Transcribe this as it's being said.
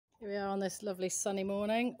Here we are on this lovely sunny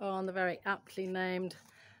morning on the very aptly named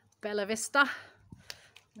Bella Vista.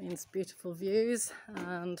 Means beautiful views,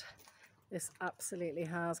 and this absolutely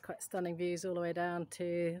has quite stunning views all the way down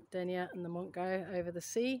to Denia and the Montgo over the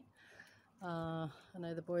sea. I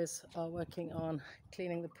know the boys are working on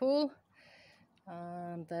cleaning the pool,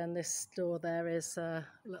 and then this door there is a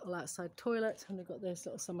little outside toilet, and we've got this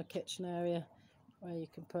little summer kitchen area where you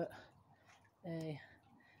can put a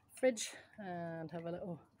fridge and have a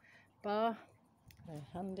little bar. Very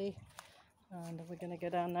handy. And we're going to go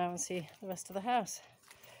down now and see the rest of the house.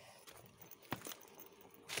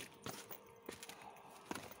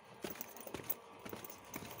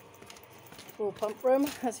 Full pump room,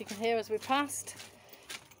 as you can hear as we passed,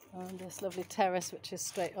 and this lovely terrace which is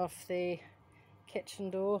straight off the kitchen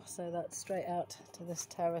door, so that's straight out to this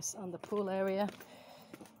terrace and the pool area.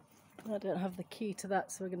 I don't have the key to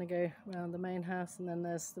that, so we're going to go around the main house, and then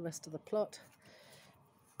there's the rest of the plot.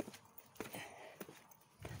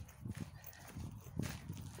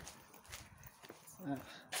 So,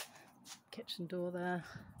 kitchen door there,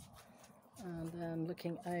 and then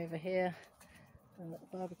looking over here, a little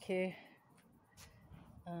barbecue,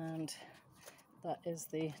 and that is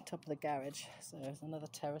the top of the garage. So there's another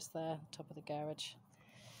terrace there, top of the garage.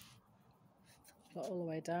 Plot all the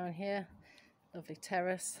way down here, lovely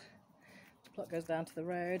terrace. Plot goes down to the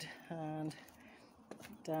road, and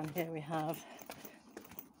down here we have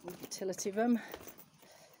the utility room,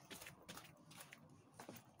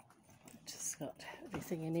 which has got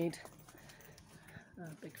everything you need. A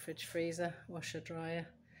big fridge, freezer, washer, dryer,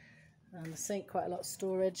 and the sink, quite a lot of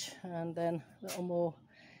storage, and then a little more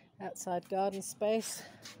outside garden space.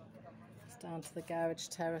 It's down to the garage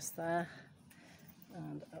terrace there,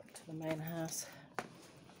 and up to the main house.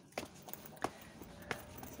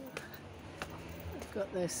 So we've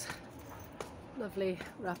got this lovely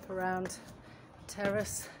wraparound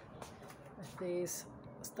terrace with these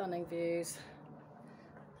stunning views.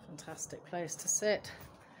 Fantastic place to sit.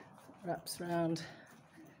 Wraps round,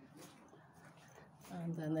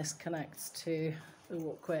 and then this connects to the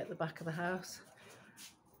walkway at the back of the house.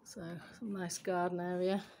 So some nice garden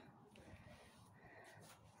area,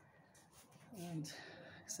 and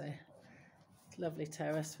like I say, lovely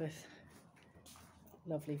terrace with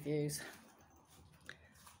lovely views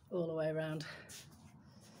all the way around.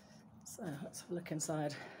 So let's have a look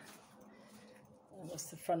inside. And that's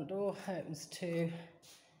the front door. Opens to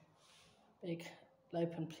big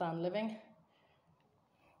open plan living.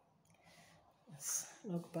 This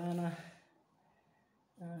log burner,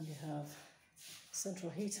 and you have central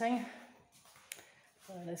heating.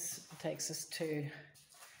 This takes us to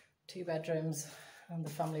 2 bedrooms and the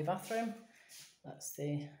family bathroom. That's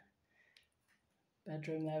the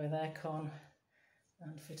bedroom there with aircon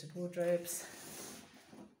and fitted wardrobes.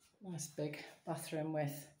 Nice big bathroom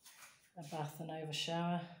with a bath and over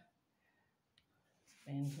shower. It's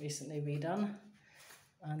been recently redone.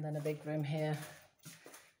 And then a big room here,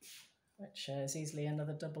 which is easily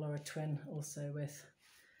another double or a twin, also with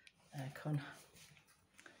aircon.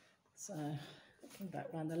 So looking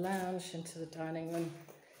back around the lounge, into the dining room,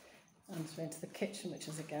 and into the kitchen, which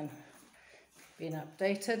has again been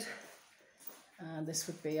updated. And this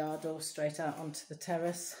would be our door straight out onto the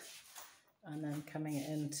terrace, and then coming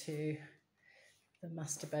into the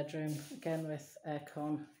master bedroom, again with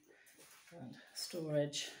aircon and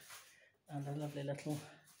storage, and a lovely little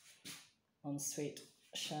ensuite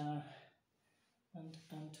shower and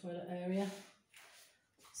toilet area.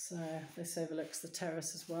 So this overlooks the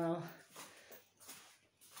terrace as well,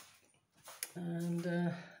 and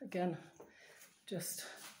again, just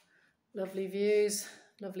lovely views,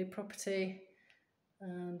 lovely property,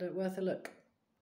 and worth a look.